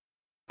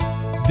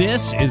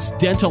This is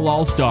Dental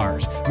All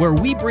Stars, where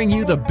we bring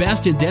you the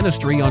best in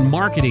dentistry on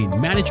marketing,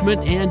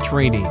 management, and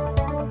training.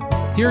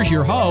 Here's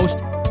your host,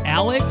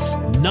 Alex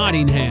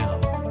Nottingham.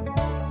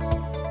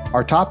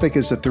 Our topic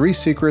is the 3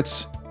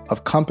 secrets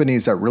of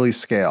companies that really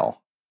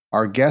scale.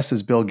 Our guest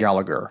is Bill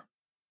Gallagher.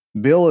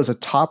 Bill is a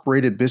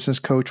top-rated business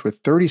coach with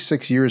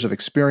 36 years of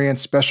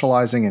experience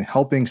specializing in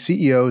helping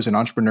CEOs and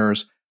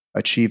entrepreneurs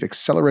achieve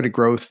accelerated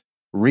growth,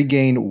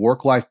 regain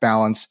work-life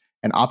balance,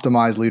 and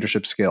optimize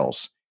leadership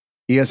skills.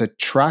 He has a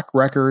track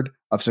record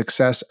of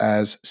success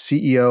as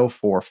CEO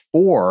for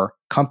 4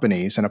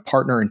 companies and a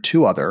partner in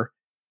 2 other.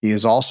 He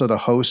is also the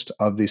host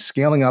of the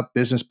Scaling Up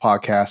Business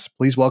podcast.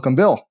 Please welcome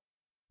Bill.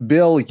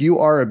 Bill, you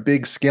are a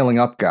big scaling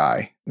up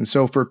guy. And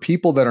so for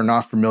people that are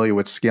not familiar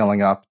with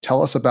scaling up,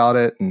 tell us about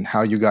it and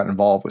how you got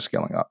involved with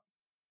scaling up.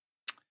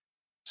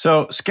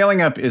 So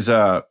scaling up is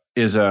a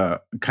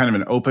kind of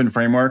an open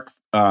framework,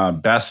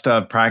 best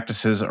of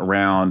practices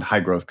around high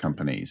growth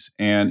companies.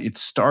 And it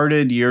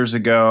started years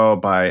ago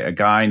by a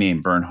guy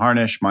named Verne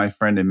Harnish, my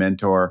friend and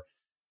mentor,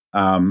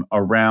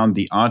 around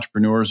the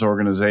Entrepreneurs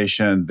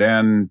Organization,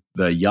 then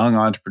the Young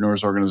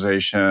Entrepreneurs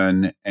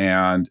Organization.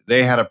 And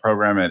they had a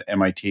program at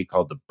MIT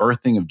called the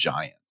Birthing of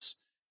Giants.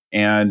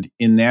 And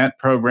in that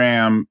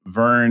program,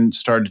 Verne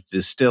started to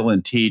distill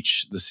and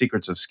teach the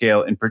secrets of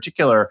scale, in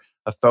particular,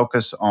 a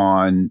focus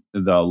on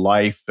the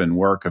life and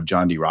work of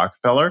John D.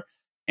 Rockefeller.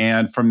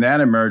 And from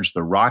that emerged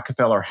the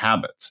Rockefeller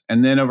habits.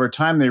 And then over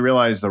time, they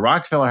realized the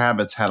Rockefeller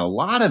habits had a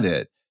lot of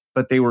it,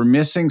 but they were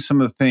missing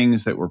some of the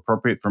things that were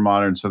appropriate for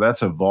modern. So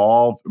that's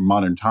evolved,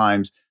 modern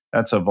times,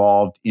 that's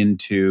evolved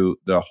into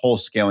the whole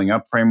scaling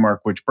up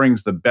framework, which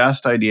brings the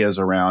best ideas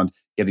around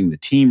getting the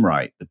team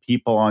right, the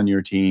people on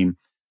your team,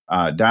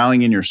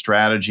 dialing in your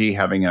strategy,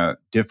 having a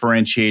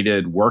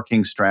differentiated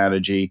working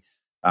strategy,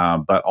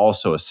 but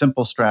also a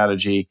simple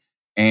strategy.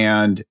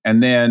 And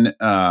then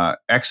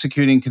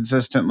executing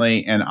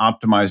consistently and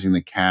optimizing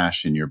the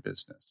cash in your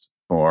business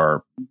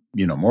for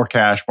more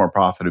cash, more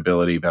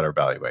profitability, better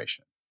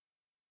valuation.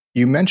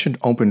 You mentioned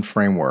open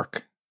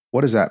framework.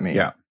 What does that mean?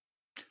 Yeah.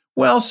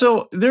 Well,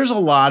 so there's a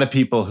lot of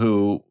people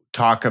who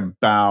talk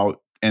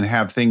about and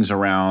have things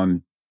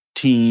around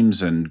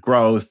teams and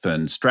growth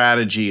and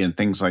strategy and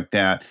things like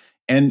that.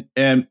 And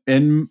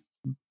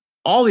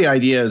all the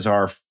ideas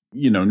are,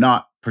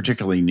 not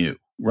particularly new,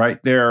 right?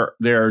 They're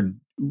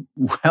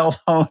well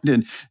honed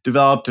and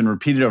developed and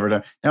repeated over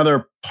time. Now, there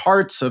are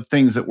parts of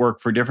things that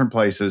work for different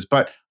places,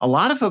 but a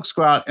lot of folks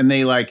go out and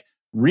they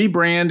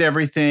rebrand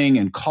everything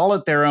and call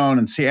it their own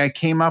and say, I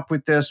came up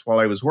with this while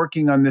I was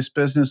working on this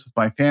business with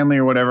my family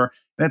or whatever.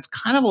 And it's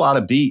kind of a lot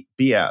of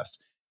BS.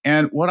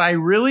 And what I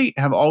really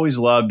have always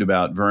loved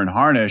about Verne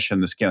Harnish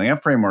and the Scaling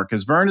Up framework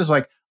is Verne is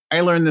like,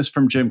 I learned this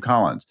from Jim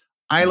Collins.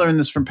 I learned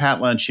this from Pat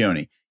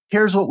Lencioni.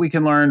 Here's what we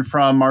can learn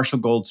from Marshall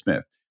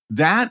Goldsmith.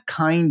 That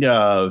kind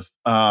of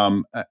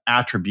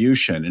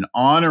attribution and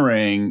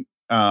honoring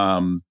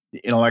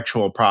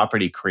intellectual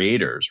property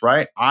creators,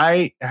 right?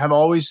 I have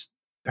always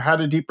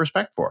had a deep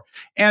respect for.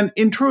 And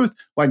in truth,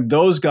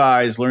 those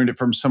guys learned it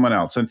from someone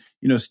else. And,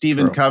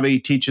 Stephen Covey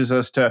teaches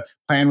us to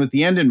plan with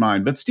the end in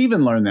mind, but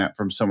Stephen learned that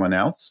from someone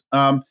else.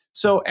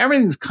 So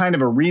everything's kind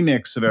of a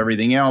remix of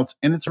everything else.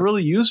 And it's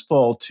really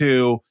useful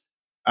to,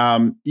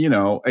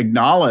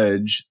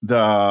 acknowledge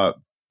the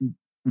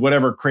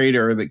whatever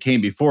creator that came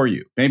before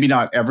you. Maybe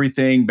not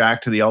everything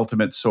back to the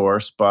ultimate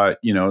source, but,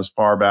 as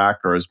far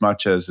back or as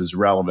much as is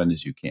relevant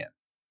as you can.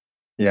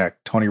 Yeah.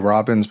 Tony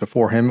Robbins,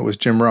 before him, it was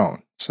Jim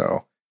Rohn.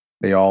 So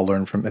they all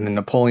learned from, and then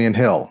Napoleon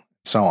Hill, and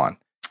so on.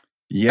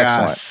 Yes.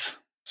 Excellent.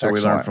 So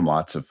we learn from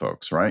lots of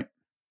folks, right?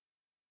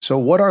 So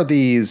what are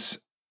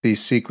these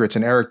secrets?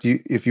 And Eric,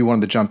 if you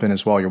wanted to jump in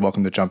as well, you're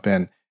welcome to jump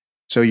in.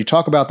 So you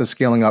talk about the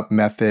scaling up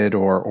method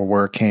or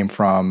where it came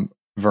from,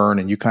 Verne,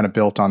 and you kind of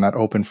built on that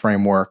open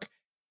framework.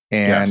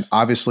 And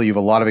Obviously you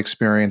have a lot of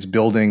experience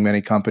building many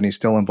companies,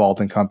 still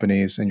involved in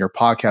companies, and your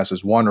podcast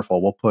is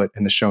wonderful. We'll put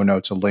in the show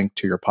notes a link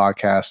to your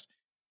podcast.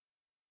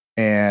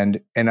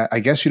 And I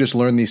guess you just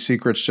learned these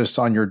secrets just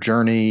on your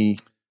journey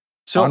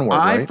onward,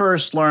 right?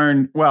 First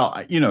learned,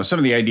 some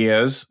of the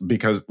ideas,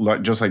 because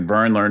just like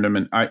Verne learned them,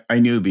 and I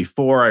knew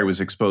before I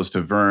was exposed to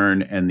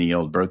Verne and the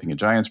old Birthing of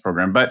Giants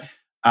program, but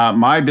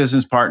my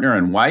business partner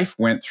and wife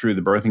went through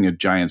the Birthing of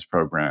Giants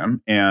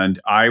program,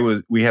 and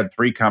we had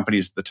 3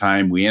 companies at the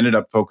time. We ended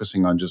up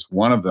focusing on just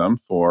one of them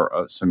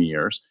for some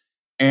years,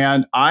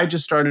 and I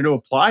just started to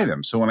apply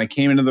them. So when I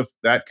came into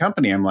that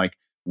company, I'm like,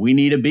 we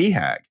need a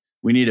BHAG.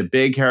 We need a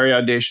big, hairy,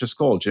 audacious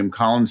goal, Jim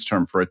Collins'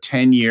 term, for a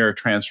 10-year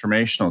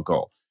transformational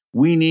goal.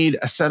 We need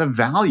a set of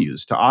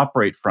values to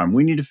operate from.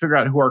 We need to figure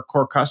out who our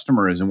core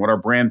customer is and what our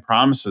brand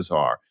promises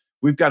are.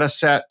 We've got to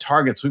set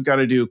targets. We've got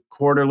to do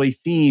quarterly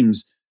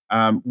themes.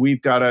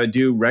 We've got to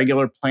do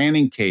regular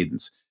planning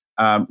cadence.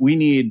 We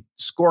need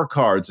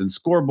scorecards and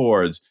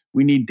scoreboards.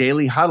 We need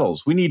daily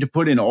huddles. We need to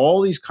put in all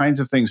these kinds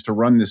of things to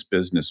run this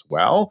business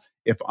well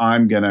if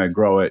I'm going to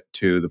grow it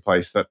to the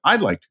place that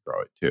I'd like to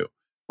grow it to,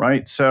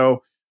 right?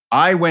 So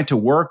I went to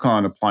work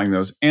on applying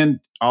those. And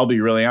I'll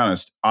be really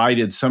honest, I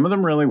did some of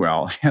them really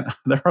well. And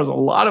there was a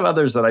lot of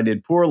others that I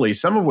did poorly,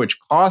 some of which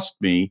cost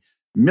me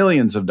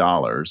millions of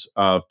dollars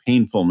of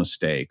painful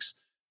mistakes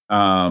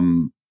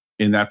in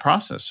that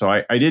process. So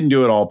I didn't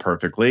do it all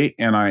perfectly.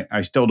 And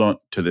I still don't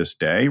to this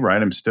day,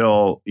 right? I'm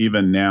still,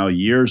 even now,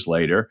 years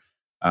later,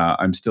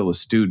 I'm still a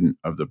student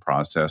of the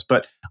process,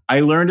 but I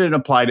learned it and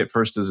applied it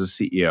first as a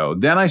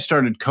CEO. Then I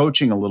started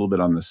coaching a little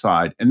bit on the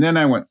side. And then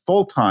I went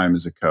full-time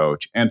as a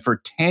coach. And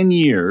for 10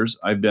 years,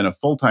 I've been a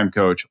full-time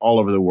coach all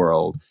over the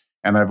world.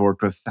 And I've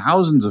worked with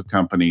thousands of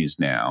companies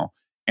now.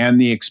 And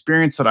the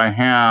experience that I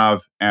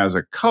have as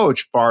a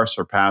coach far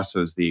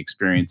surpasses the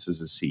experience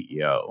as a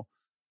CEO.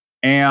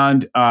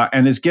 And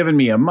has given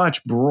me a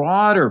much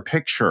broader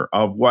picture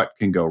of what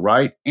can go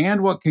right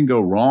and what can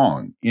go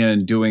wrong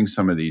in doing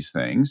some of these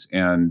things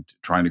and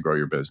trying to grow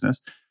your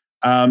business.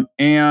 Along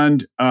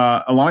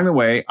the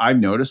way, I've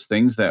noticed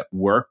things that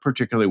work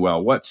particularly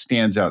well. What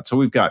stands out? So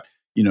we've got,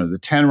 the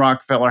 10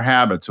 Rockefeller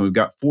habits, and we've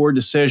got 4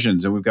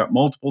 decisions, and we've got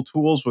multiple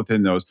tools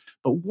within those.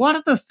 But what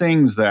are the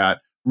things that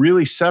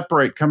really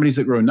separate companies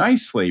that grow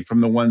nicely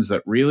from the ones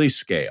that really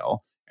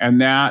scale? And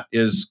that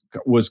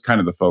was kind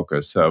of the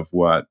focus of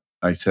what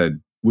I said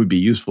would be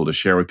useful to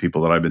share with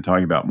people that I've been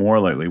talking about more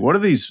lately. What are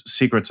these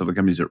secrets of the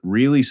companies that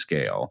really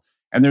scale?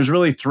 And there's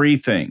really 3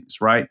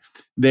 things, right?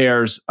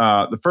 There's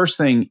the first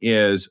thing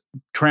is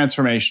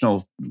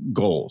transformational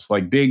goals,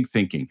 like big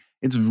thinking.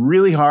 It's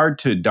really hard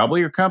to double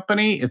your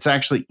company. It's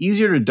actually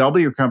easier to double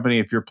your company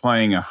if you're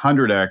playing a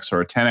 100x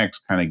or a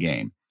 10x kind of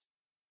game.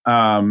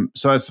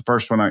 So that's the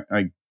first one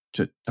I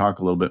to talk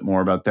a little bit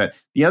more about that.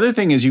 The other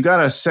thing is you got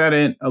to set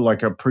in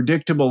like a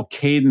predictable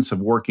cadence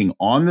of working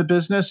on the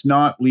business,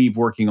 not leave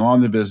working on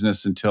the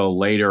business until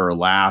later or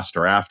last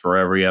or after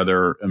every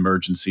other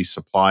emergency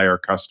supplier,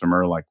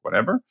 customer, like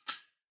whatever,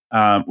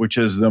 which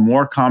is the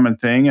more common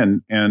thing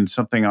and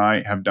something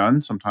I have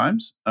done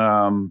sometimes,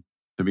 to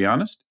be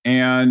honest.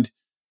 And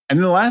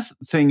then the last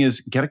thing is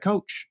get a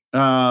coach.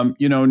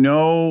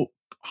 No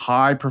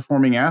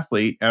high-performing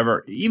athlete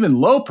ever, even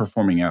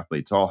low-performing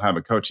athletes all have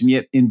a coach. And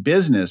yet in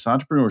business,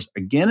 entrepreneurs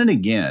again and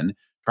again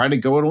try to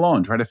go it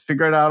alone, try to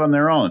figure it out on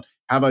their own,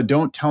 have a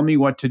don't tell me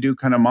what to do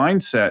kind of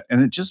mindset.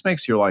 And it just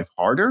makes your life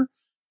harder.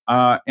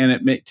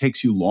 And it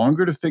takes you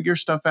longer to figure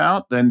stuff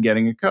out than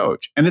getting a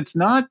coach. And it's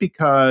not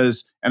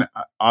because, and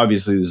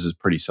obviously this is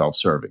pretty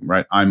self-serving,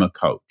 right? I'm a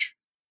coach.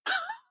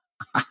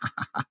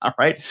 All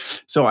right.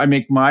 So I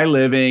make my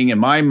living and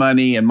my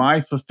money and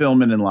my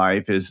fulfillment in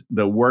life is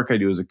the work I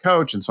do as a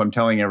coach. And so I'm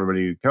telling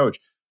everybody to coach.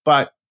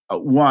 But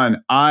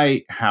one,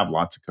 I have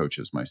lots of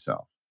coaches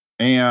myself.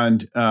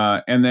 And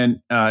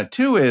then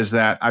 2 is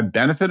that I've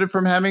benefited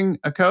from having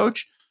a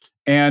coach,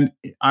 and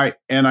I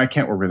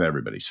can't work with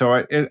everybody.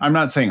 So I'm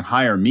not saying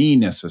hire me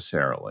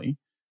necessarily,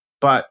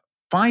 but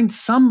find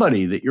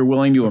somebody that you're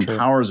willing to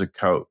empower as a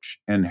coach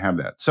and have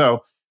that.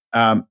 So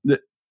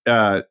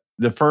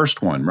the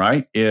first one,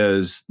 right,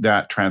 is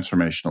that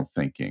transformational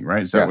thinking,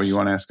 right? Is that what you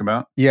want to ask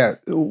about? Yeah.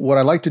 What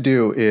I'd like to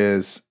do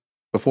is,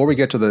 before we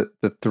get to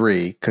the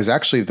 3, because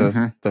actually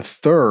the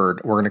third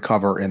we're going to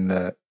cover in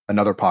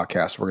another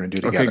podcast we're going to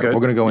do together. Okay,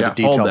 we're going to go into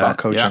detail about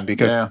coaching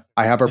because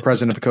I have our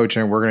president of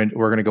coaching. We're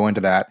going to go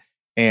into that.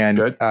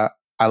 And I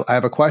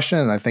have a question,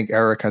 and I think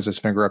Eric has his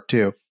finger up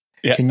too.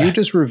 Yeah. Can you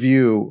just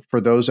review,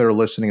 for those that are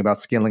listening, about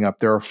scaling up?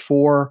 There are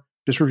 4.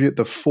 Just review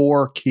the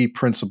 4 key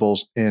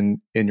principles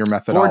in your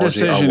methodology. 4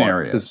 decision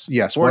areas.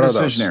 Yes. 4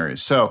 decision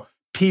areas. So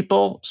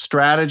people,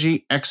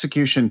 strategy,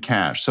 execution,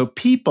 cash. So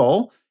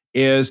people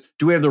is,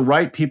 do we have the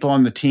right people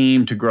on the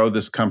team to grow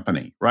this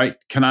company, right?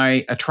 Can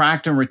I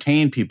attract and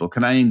retain people?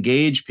 Can I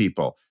engage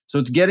people? So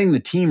it's getting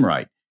the team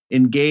right.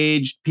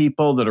 Engaged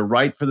people that are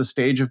right for the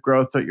stage of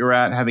growth that you're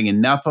at, having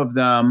enough of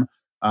them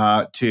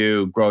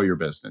to grow your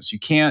business. You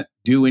can't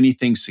do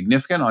anything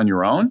significant on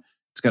your own.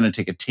 It's going to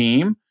take a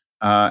team.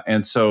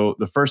 And so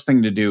the first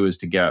thing to do is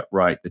to get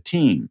right the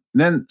team.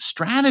 And then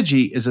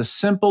strategy is a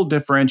simple,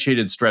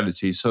 differentiated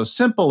strategy. So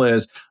simple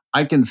is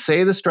I can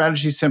say the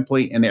strategy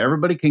simply and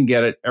everybody can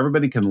get it.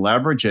 Everybody can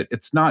leverage it.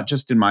 It's not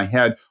just in my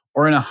head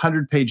or in a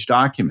 100-page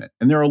document.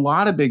 And there are a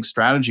lot of big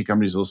strategy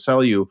companies that will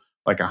sell you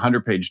like a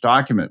 100-page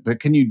document,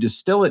 but can you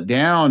distill it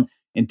down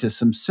into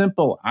some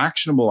simple,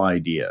 actionable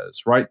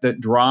ideas, right,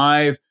 that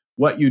drive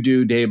what you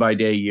do day by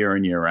day, year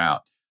in, year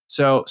out?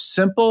 So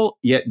simple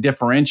yet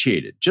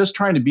differentiated. Just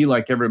trying to be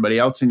like everybody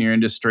else in your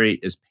industry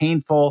is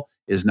painful,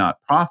 is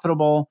not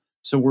profitable.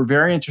 So we're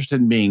very interested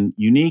in being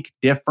unique,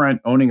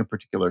 different, owning a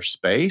particular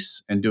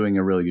space, and doing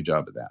a really good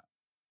job of that.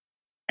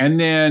 And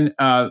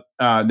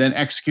then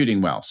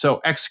executing well.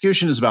 So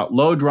execution is about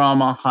low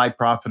drama, high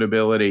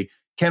profitability.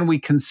 Can we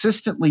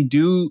consistently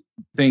do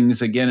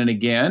things again and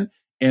again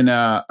in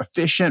an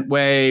efficient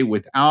way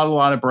without a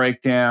lot of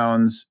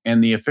breakdowns?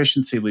 And the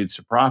efficiency leads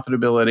to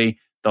profitability.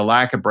 The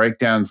lack of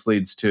breakdowns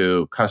leads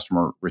to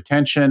customer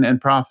retention and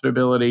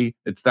profitability.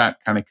 It's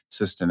that kind of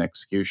consistent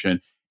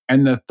execution.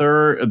 And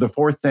the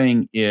fourth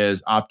thing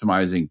is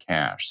optimizing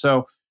cash.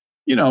 So,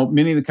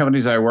 many of the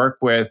companies I work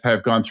with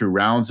have gone through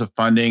rounds of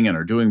funding and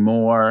are doing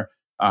more.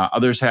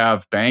 Others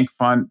have bank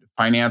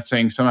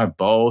financing. Some have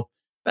both.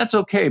 That's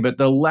okay. But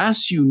the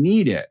less you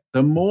need it,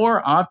 the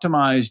more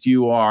optimized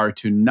you are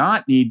to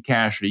not need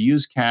cash or to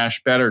use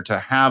cash better, to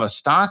have a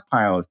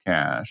stockpile of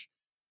cash,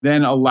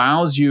 then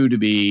allows you to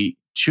be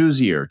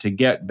choosier, to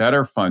get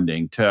better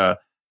funding, to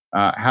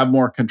have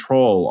more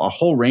control, a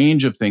whole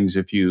range of things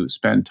if you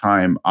spend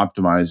time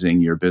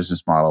optimizing your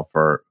business model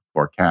for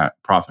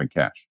profit and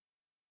cash.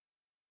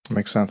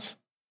 Makes sense.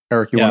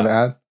 Eric, you wanted to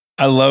add?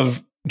 I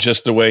love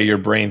just the way your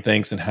brain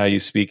thinks and how you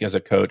speak as a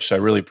coach. So I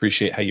really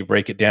appreciate how you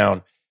break it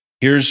down.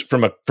 Here's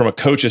from a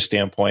coach's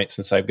standpoint,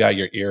 since I've got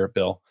your ear,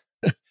 Bill.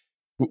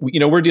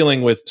 We're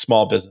dealing with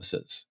small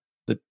businesses,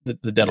 the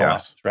dental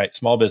office, right?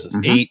 Small business,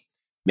 8,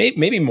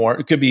 maybe more.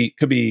 It could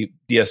be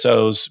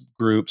DSOs,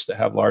 groups that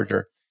have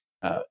larger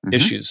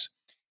issues.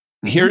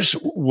 Here's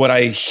what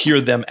I hear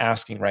them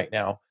asking right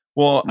now.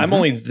 Well, I'm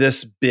only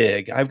this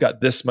big. I've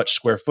got this much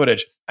square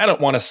footage. I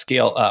don't want to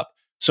scale up.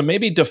 So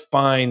maybe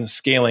define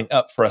scaling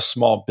up for a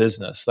small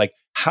business. Like,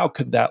 how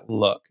could that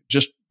look?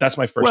 That's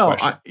my first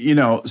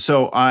question.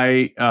 So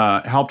I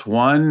helped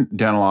one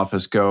dental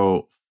office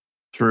go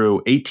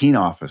through 18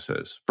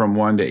 offices, from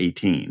 1 to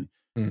 18.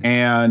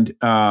 And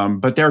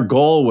but their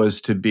goal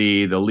was to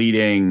be the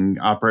leading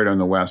operator on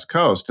the West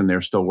Coast, and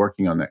they're still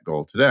working on that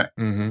goal today.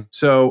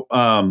 So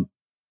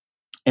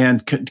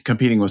and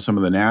competing with some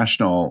of the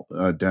national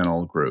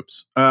dental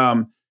groups.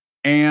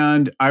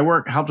 And I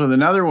helped with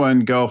another one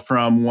go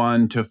from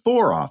 1 to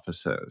 4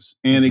 offices.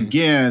 And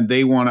again,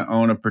 they want to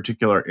own a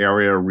particular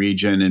area,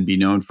 region, and be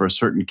known for a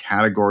certain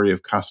category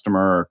of customer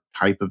or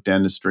type of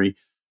dentistry,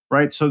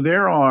 right? So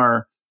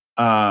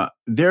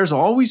there's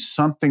always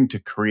something to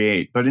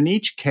create. But in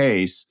each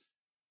case,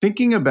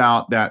 thinking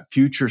about that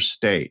future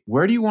state,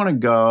 where do you want to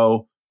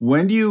go?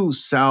 When do you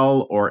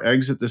sell or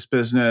exit this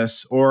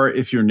business? Or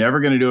if you're never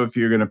going to do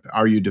it,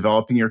 are you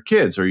developing your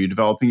kids? Are you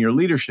developing your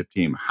leadership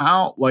team?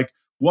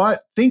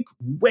 Think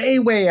way,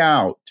 way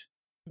out,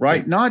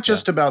 right? Not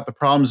just about the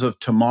problems of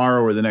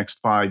tomorrow or the next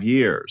 5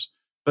 years,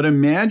 but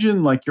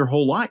imagine like your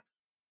whole life.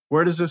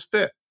 Where does this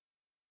fit?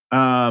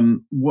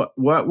 What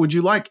would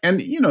you like?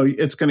 And,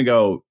 it's going to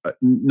go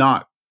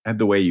not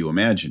the way you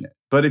imagine it.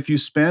 But if you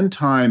spend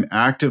time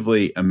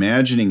actively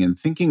imagining and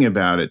thinking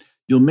about it,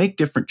 you'll make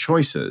different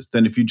choices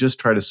than if you just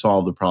try to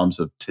solve the problems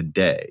of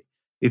today.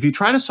 If you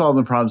try to solve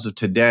the problems of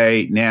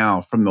today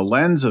now, from the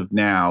lens of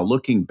now,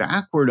 looking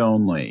backward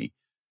only,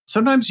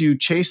 sometimes you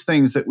chase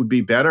things that would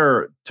be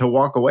better to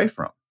walk away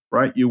from,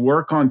 right? You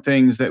work on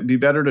things that would be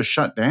better to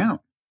shut down.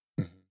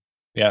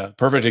 Yeah,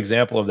 perfect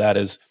example of that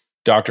is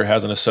doctor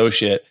has an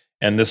associate,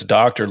 and this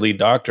lead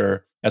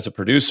doctor, as a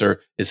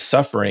producer, is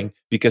suffering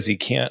because he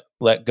can't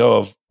let go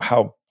of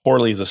how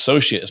poorly his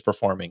associate is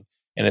performing.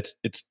 And it's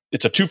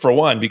a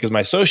 2-for-1 because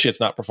my associate's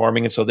not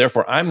performing, and so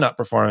therefore I'm not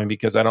performing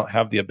because I don't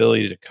have the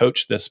ability to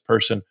coach this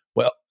person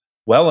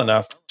well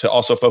enough to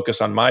also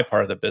focus on my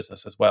part of the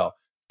business as well.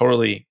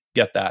 Totally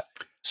get that.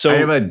 So I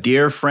have a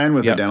dear friend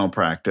with a dental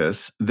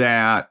practice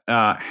that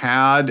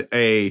had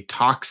a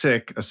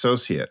toxic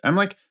associate. I'm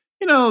like,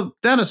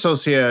 that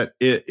associate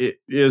it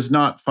is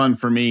not fun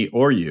for me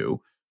or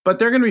you, but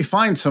they're going to be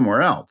fine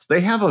somewhere else.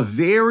 They have a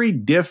very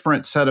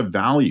different set of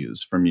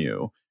values from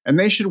you, and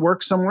they should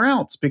work somewhere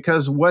else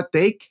because what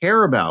they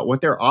care about, what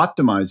they're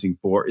optimizing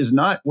for, is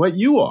not what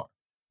you are.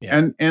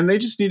 Yeah. And they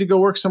just need to go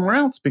work somewhere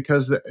else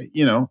because they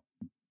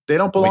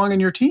don't belong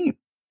in your team.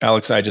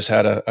 Alex and I just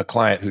had a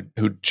client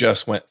who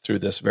just went through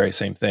this very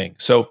same thing.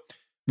 So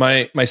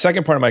my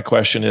second part of my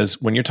question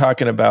is, when you're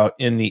talking about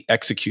in the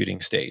executing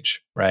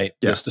stage, right?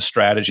 Yeah. Just the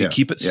strategy,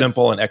 keep it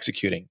simple and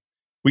executing.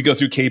 We go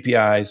through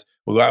KPIs.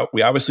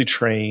 We obviously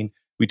train.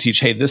 We teach,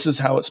 hey, this is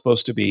how it's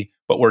supposed to be,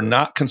 but we're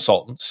not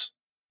consultants.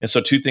 And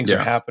so 2 things are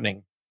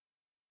happening.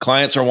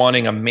 Clients are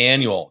wanting a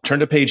manual. Turn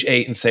to page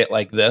 8 and say it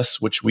like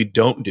this, which we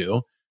don't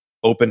do.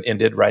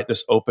 Open-ended, right?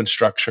 This open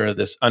structure,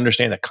 this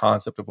understanding the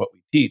concept of what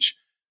we teach.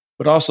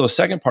 But also the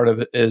second part of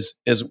it is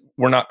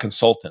we're not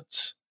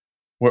consultants.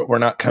 We're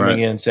not coming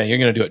in saying, you're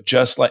going to do it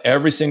just like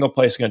every single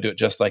place is going to do it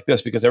just like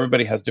this, because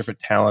everybody has different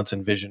talents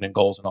and vision and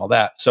goals and all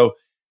that. So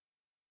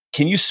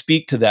can you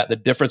speak to that, the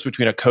difference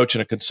between a coach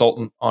and a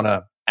consultant on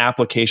a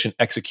application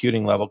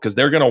executing level? Because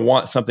they're going to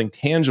want something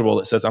tangible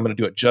that says, I'm going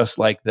to do it just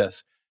like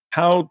this.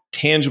 How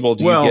tangible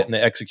do you get in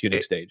the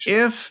executing stage?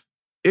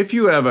 If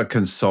you have a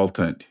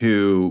consultant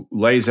who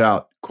lays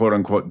out, quote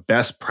unquote,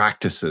 best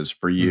practices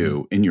for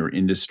you in your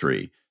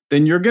industry,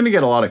 then you're going to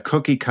get a lot of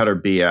cookie cutter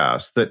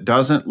BS that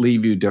doesn't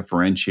leave you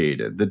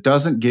differentiated, that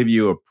doesn't give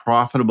you a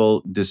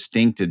profitable,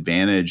 distinct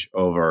advantage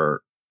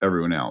over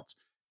everyone else.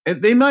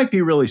 They might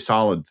be really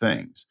solid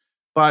things,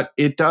 but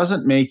it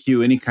doesn't make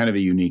you any kind of a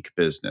unique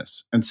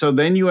business. And so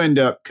then you end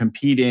up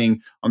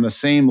competing on the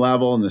same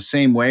level in the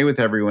same way with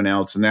everyone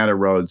else, and that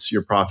erodes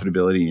your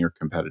profitability and your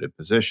competitive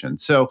position.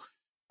 So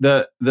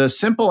the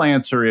simple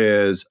answer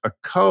is a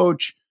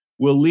coach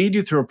will lead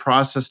you through a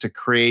process to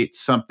create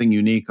something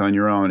unique on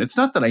your own. It's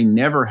not that I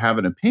never have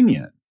an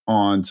opinion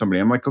on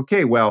somebody. I'm like,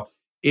 okay, well,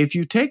 if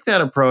you take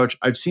that approach,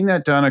 I've seen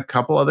that done a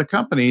couple other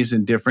companies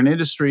in different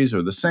industries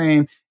are the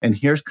same. And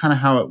here's kind of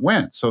how it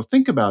went. So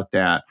think about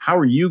that. How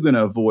are you going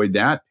to avoid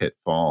that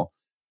pitfall?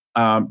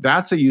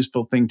 That's a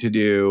useful thing to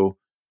do.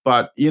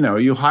 But,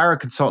 you hire a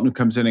consultant who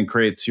comes in and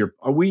creates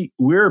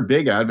we're a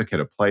big advocate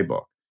of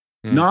playbook.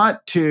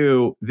 Not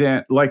to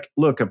then, look,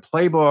 a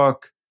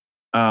playbook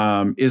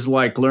is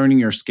like learning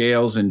your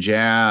scales in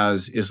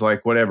jazz, is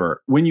like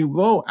whatever. When you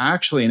go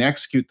actually and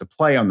execute the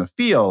play on the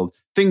field,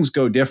 things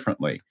go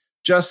differently.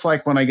 Just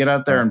like when I get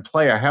out there and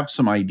play, I have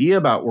some idea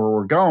about where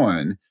we're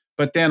going,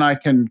 but then I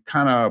can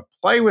kind of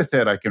play with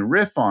it. I can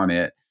riff on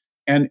it.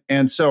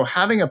 And so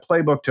having a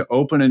playbook to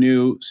open a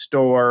new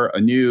store, a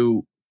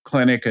new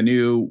clinic, a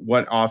new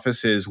what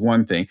office is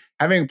one thing.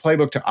 Having a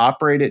playbook to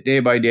operate it day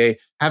by day,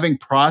 having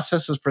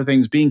processes for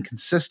things, being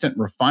consistent,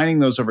 refining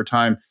those over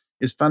time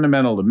is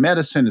fundamental to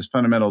medicine, is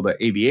fundamental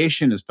to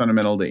aviation, is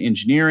fundamental to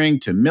engineering,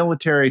 to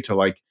military,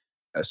 to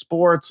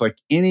sports, like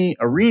any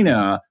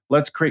arena.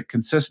 Let's create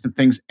consistent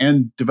things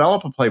and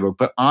develop a playbook,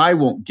 but I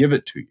won't give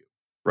it to you,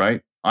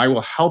 right? I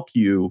will help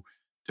you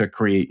to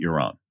create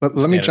your own. But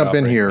let me jump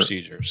in here.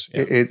 Procedures.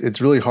 Yeah. It's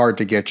really hard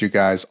to get you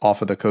guys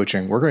off of the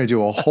coaching. We're going to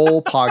do a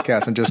whole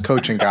podcast on just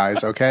coaching,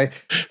 guys. Okay.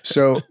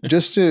 So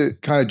just to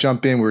kind of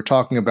jump in, we were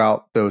talking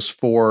about those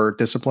 4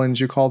 disciplines,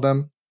 you call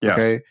them.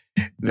 Yes.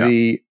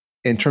 Okay.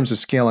 In terms of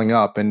scaling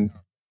up, and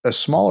a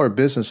smaller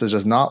business that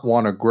does not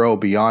want to grow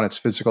beyond its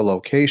physical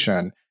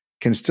location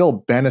can still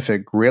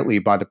benefit greatly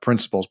by the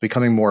principles,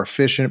 becoming more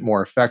efficient,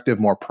 more effective,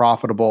 more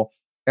profitable.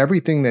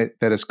 Everything that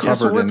is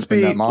covered in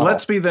that model.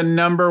 Let's be the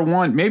number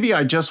one. Maybe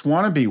I just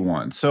want to be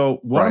one. So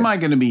what am I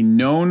going to be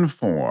known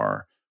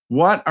for?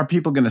 What are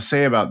people going to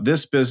say about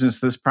this business,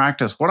 this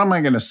practice? What am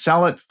I going to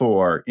sell it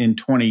for in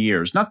 20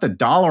 years? Not the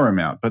dollar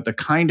amount, but the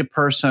kind of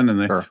person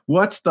and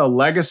what's the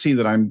legacy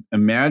that I'm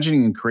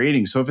imagining and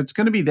creating. So if it's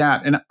going to be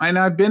that, and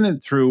I've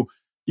been through,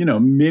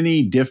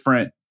 many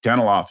different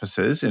dental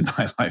offices in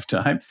my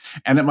lifetime,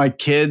 and my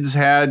kids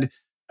had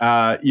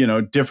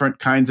different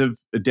kinds of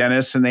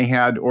dentists, and they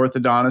had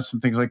orthodontists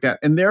and things like that.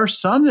 And there are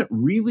some that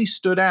really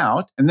stood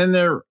out. And then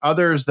there are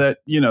others that,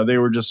 they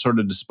were just sort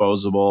of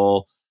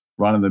disposable,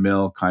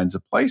 run-of-the-mill kinds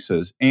of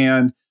places.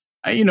 And,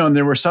 and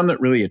there were some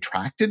that really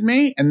attracted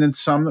me, and then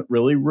some that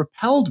really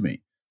repelled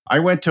me. I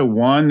went to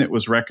one that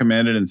was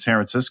recommended in San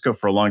Francisco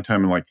for a long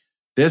time. And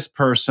this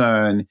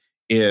person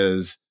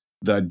is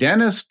the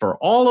dentist for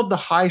all of the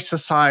high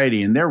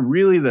society, and they're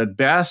really the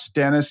best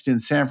dentist in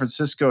San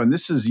Francisco. And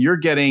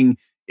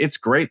it's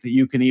great that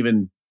you can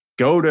even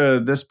go to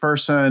this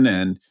person,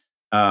 and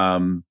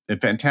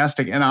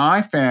fantastic. And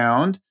I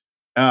found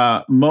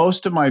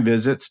most of my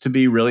visits to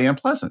be really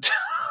unpleasant.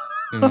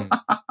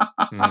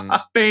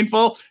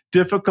 Painful,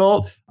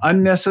 difficult,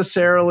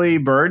 unnecessarily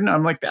burdened.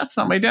 I'm like, that's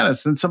not my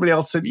dentist. Then somebody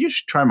else said, you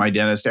should try my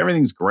dentist.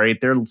 Everything's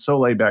great. They're so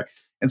laid back.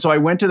 And so I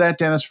went to that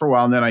dentist for a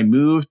while, and then I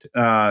moved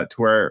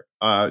to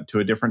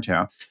a different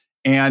town,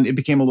 and it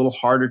became a little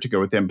harder to go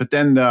with them. But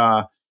then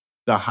the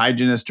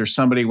hygienist or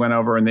somebody went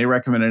over and they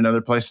recommended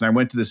another place, and I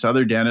went to this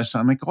other dentist.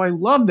 I'm like, oh, I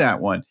love that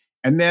one.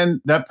 And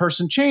then that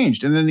person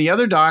changed. And then the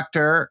other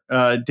doctor,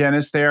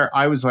 dentist there,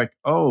 I was like,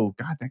 oh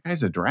God, that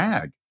guy's a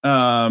drag.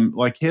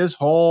 His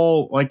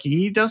whole,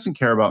 he doesn't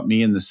care about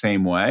me in the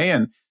same way.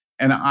 And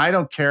I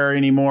don't care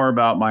anymore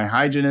about my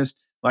hygienist.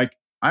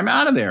 I'm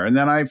out of there. And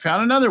then I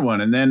found another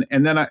one. And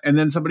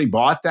then somebody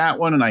bought that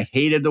one, and I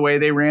hated the way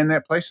they ran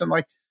that place. And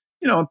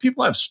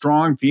people have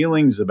strong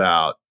feelings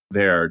about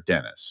their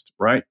dentist,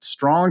 right?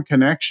 Strong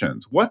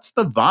connections. What's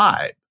the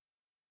vibe?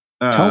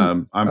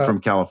 I'm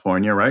from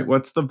California, right?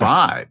 What's the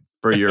vibe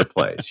for your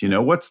place?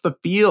 What's the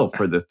feel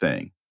for the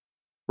thing?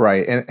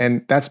 Right.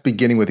 And that's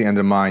beginning with the end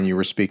in mind you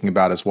were speaking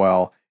about as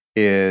well,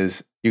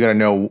 is you got to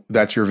know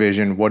that's your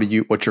vision.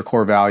 What's your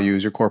core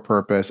values, your core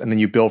purpose? And then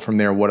you build from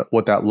there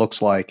what that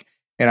looks like.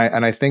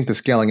 And I think the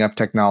scaling up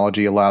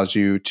technology allows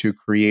you to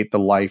create the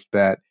life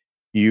that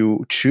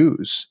you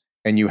choose,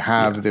 and you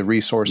have the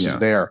resources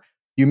there.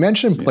 You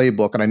mentioned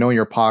playbook, and I know in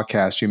your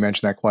podcast you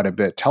mentioned that quite a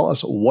bit. Tell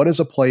us, what is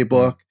a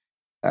playbook?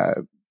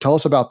 Tell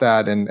us about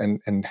that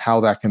and how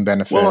that can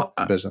benefit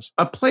the business.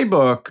 A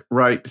playbook,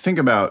 right? Think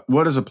about,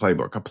 what is a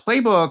playbook? A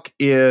playbook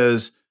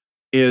is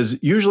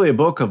usually a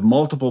book of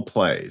multiple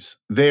plays.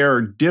 They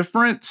are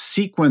different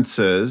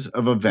sequences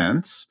of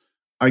events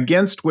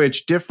against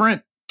which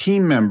different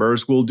team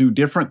members will do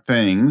different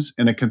things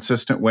in a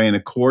consistent way, in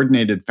a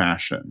coordinated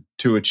fashion,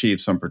 to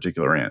achieve some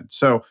particular end.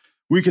 So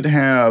we could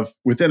have,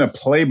 within a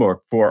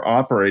playbook for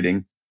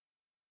operating,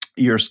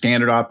 your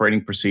standard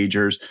operating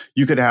procedures.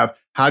 You could have,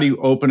 how do you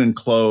open and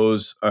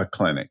close a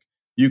clinic?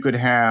 You could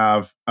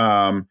have,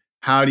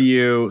 how do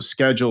you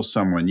schedule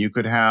someone? You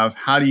could have,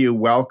 how do you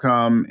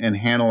welcome and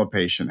handle a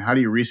patient? How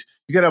do you you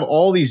could have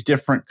all these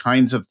different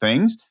kinds of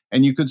things,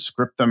 and you could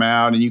script them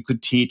out, and you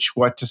could teach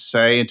what to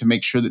say, and to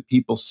make sure that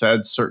people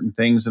said certain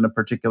things in a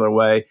particular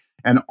way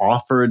and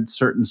offered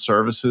certain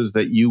services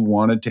that you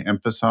wanted to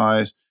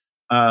emphasize.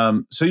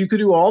 So you could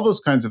do all those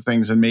kinds of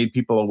things and made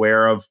people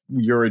aware of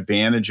your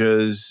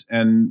advantages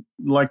and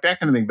like that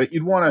kind of thing. But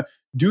you'd want to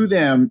do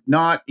them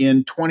not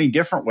in 20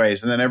 different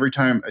ways. And then every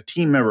time a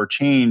team member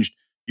changed,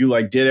 you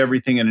like did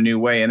everything in a new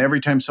way. And every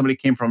time somebody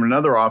came from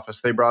another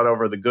office, they brought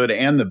over the good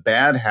and the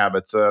bad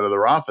habits out of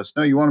their office.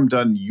 No, you want them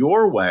done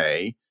your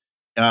way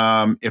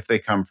if they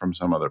come from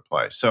some other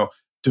place. So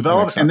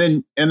develop, and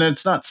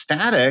it's not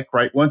static,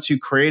 right? Once you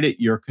create it,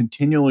 you're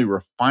continually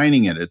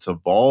refining it. It's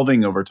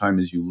evolving over time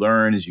as you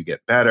learn, as you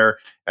get better,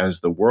 as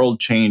the world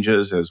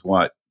changes,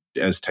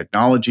 as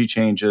technology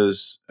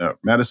changes,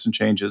 medicine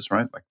changes,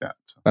 right? Like that.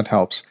 So. That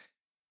helps.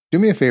 Do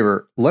me a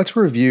favor. Let's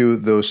review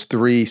those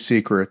 3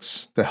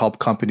 secrets that help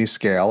companies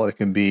scale. It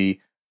can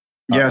be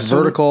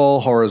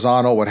vertical,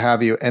 horizontal, what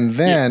have you. And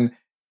then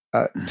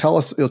tell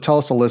us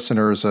the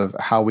listeners of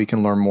how we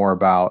can learn more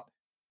about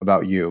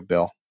you,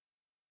 Bill.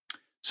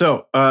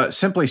 So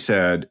simply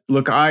said,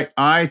 look,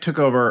 I took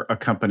over a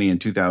company in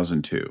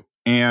 2002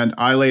 and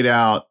I laid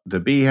out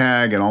the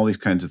BHAG and all these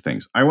kinds of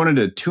things. I wanted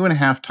to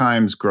 2.5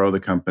 times grow the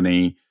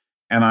company.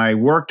 And I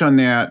worked on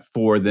that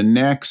for the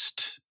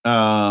next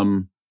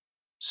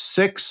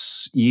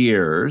 6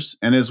 years.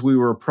 And as we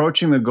were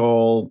approaching the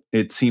goal,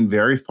 it seemed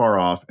very far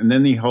off. And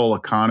then the whole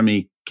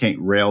economy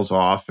rails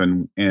off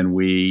and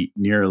we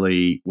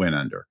nearly went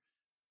under.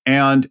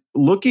 And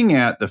looking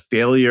at the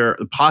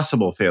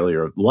possible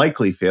failure,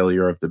 likely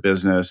failure of the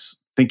business,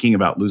 thinking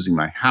about losing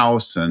my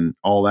house and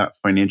all that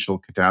financial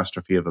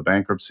catastrophe of a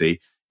bankruptcy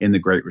in the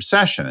Great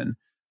Recession,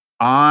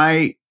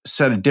 I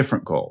set a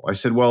different goal. I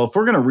said, well, if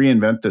we're going to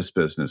reinvent this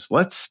business,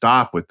 let's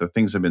stop with the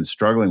things I've been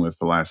struggling with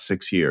for the last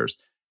 6 years.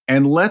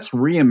 And let's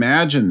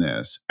reimagine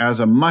this as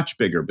a much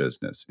bigger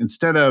business.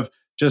 Instead of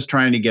just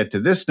trying to get to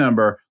this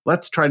number,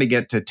 let's try to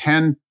get to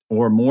 10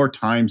 or more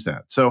times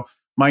that. So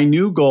my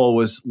new goal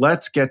was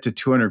let's get to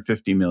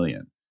 250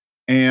 million.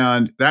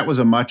 And that was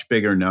a much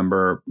bigger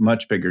number,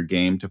 much bigger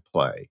game to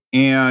play.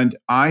 And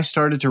I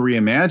started to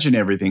reimagine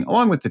everything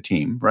along with the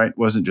team, right? It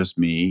wasn't just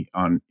me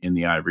in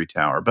the ivory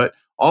tower, but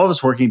all of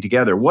us working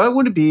together. What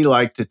would it be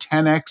like to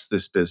 10x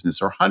this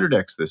business or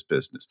 100x this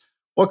business?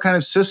 What kind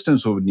of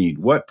systems would we need?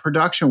 What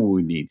production would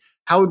we need?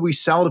 How would we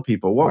sell to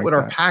people? What would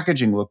our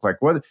packaging look like?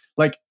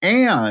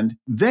 And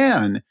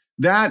then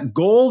that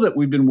goal that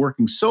we've been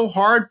working so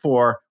hard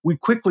for, we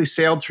quickly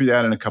sailed through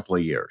that in a couple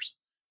of years.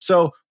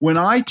 So when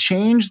I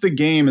changed the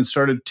game and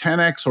started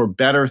 10x or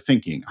better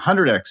thinking,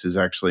 100x is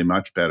actually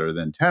much better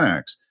than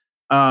 10x.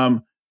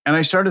 And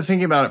I started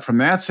thinking about it from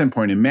that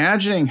standpoint,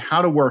 imagining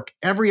how to work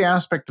every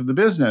aspect of the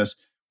business,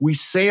 we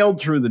sailed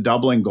through the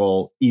doubling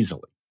goal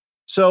easily.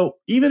 So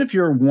even if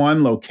you're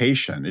one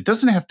location, it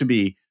doesn't have to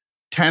be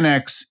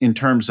 10x in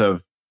terms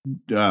of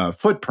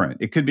footprint.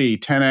 It could be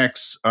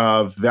 10x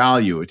of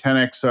value,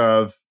 10x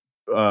of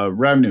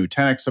revenue,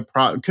 10x of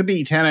profit. It could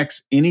be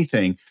 10x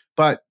anything,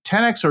 but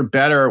 10x or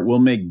better will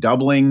make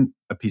doubling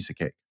a piece of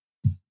cake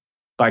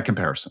by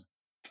comparison.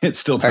 It's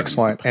still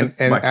excellent. And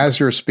as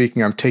you're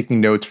speaking, I'm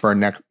taking notes for our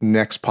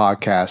next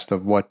podcast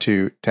of what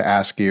to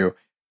ask you.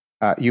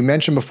 You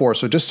mentioned before,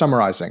 so just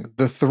summarizing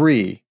the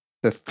three.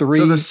 So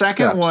the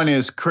second steps. One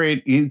is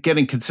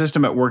getting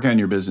consistent about working on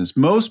your business.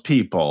 Most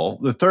people,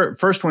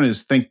 first one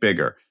is think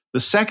bigger. The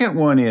second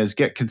one is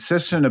get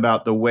consistent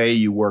about the way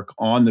you work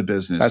on the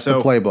business. That's the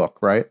playbook,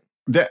 right?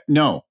 It's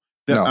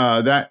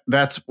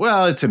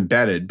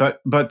embedded.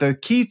 But the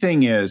key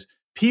thing is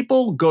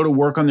people go to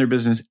work on their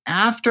business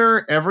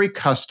after every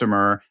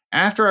customer,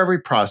 after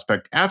every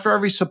prospect, after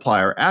every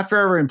supplier, after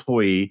every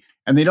employee,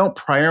 and they don't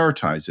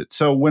prioritize it.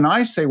 So when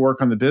I say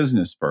work on the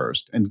business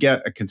first and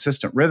get a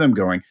consistent rhythm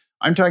going,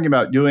 I'm talking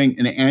about doing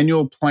an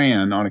annual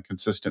plan on a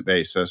consistent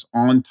basis,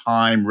 on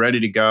time, ready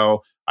to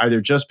go,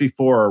 either just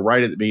before or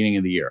right at the beginning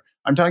of the year.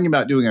 I'm talking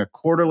about doing a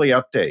quarterly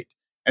update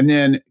and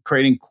then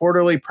creating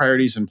quarterly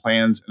priorities and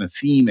plans and a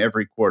theme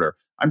every quarter.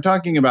 I'm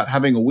talking about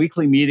having a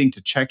weekly meeting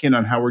to check in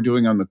on how we're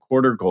doing on the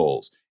quarter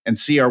goals and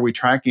see, are we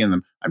tracking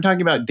them? I'm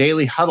talking about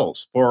daily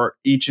huddles for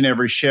each and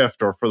every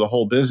shift or for the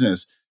whole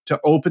business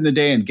to open the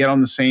day and get on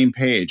the same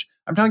page.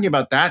 I'm talking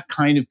about that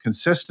kind of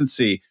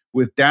consistency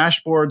with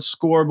dashboards,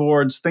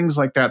 scoreboards, things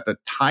like that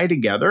tie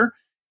together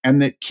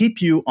and that keep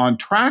you on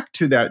track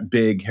to that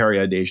big, hairy,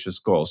 audacious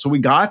goal. So we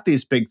got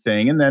this big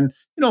thing, and then,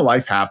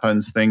 life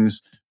happens,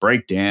 things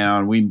break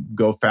down, we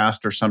go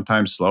faster,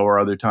 sometimes slower,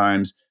 other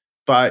times.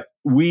 But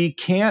we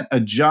can't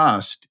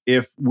adjust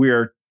if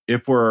we're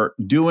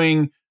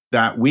doing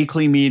that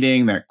weekly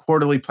meeting, that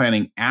quarterly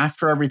planning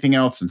after everything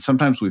else. And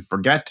sometimes we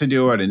forget to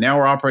do it. And now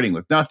we're operating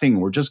with nothing.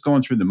 We're just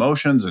going through the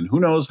motions and who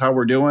knows how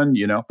we're doing,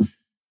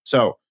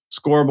 So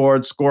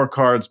scoreboards,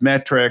 scorecards,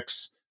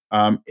 metrics,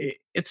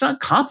 it's not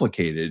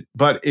complicated,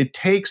 but it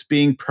takes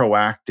being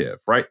proactive,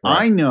 right?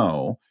 I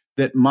know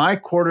that my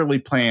quarterly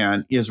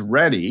plan is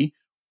ready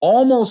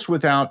almost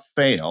without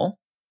fail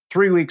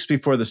 3 weeks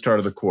before the start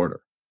of the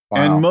quarter. Wow.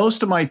 And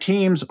most of my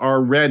teams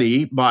are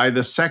ready by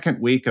the second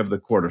week of the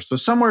quarter. So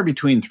somewhere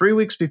between 3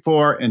 weeks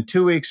before and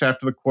 2 weeks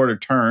after the quarter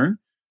turn,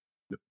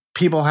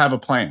 people have a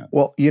plan.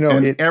 Well,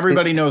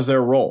 everybody knows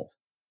their role.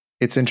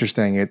 It's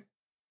interesting.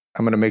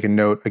 I'm going to make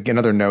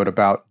another note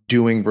about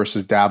doing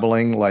versus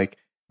dabbling, like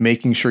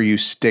making sure you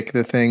stick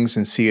to things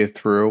and see it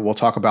through. We'll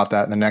talk about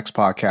that in the next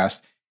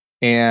podcast.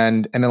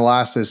 And then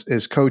last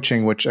is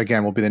coaching, which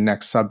again will be the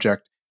next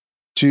subject.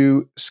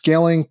 To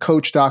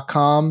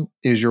scalingcoach.com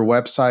is your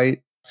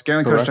website.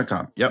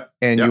 Scalingcoach.com. Yep.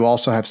 And you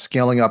also have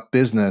Scaling Up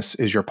Business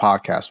is your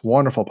podcast.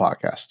 Wonderful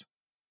podcast.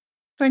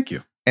 Thank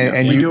you.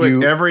 And we do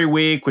it every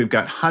week. We've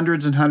got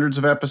hundreds and hundreds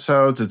of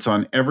episodes. It's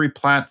on every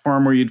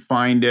platform where you'd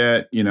find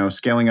it.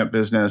 Scaling Up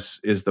Business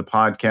is the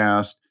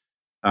podcast.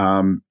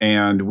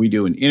 And we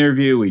do an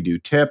interview, we do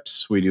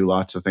tips, we do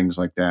lots of things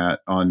like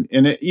that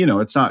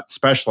it's not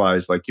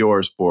specialized like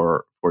yours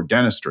for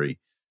dentistry.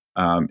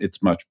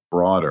 It's much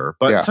broader,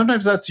 but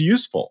sometimes that's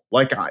useful.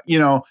 Like,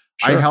 sure.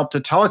 I helped a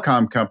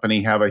telecom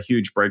company have a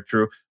huge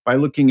breakthrough by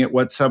looking at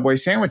what Subway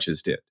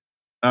sandwiches did.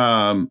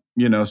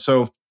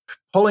 So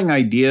pulling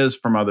ideas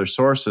from other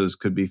sources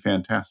could be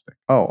fantastic.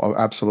 Oh,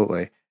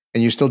 absolutely.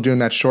 And you're still doing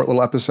that short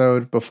little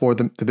episode before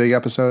the big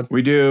episode?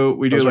 We do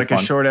like a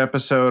short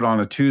episode on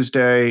a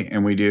Tuesday,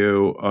 and we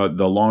do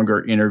the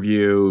longer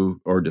interview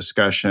or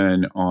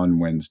discussion on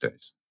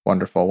Wednesdays.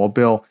 Wonderful. Well,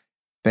 Bill,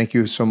 thank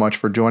you so much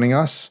for joining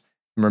us.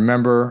 And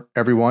remember,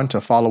 everyone,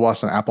 to follow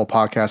us on Apple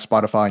Podcasts,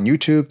 Spotify, and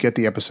YouTube. Get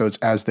the episodes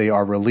as they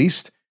are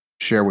released.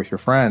 Share with your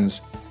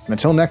friends. And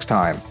until next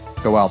time,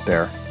 go out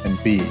there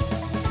and be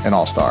an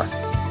all-star.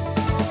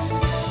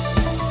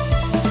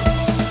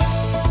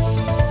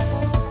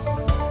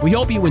 We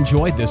hope you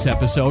enjoyed this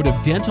episode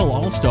of Dental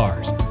All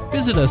Stars.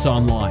 Visit us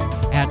online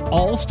at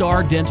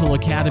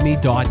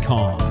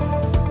allstardentalacademy.com.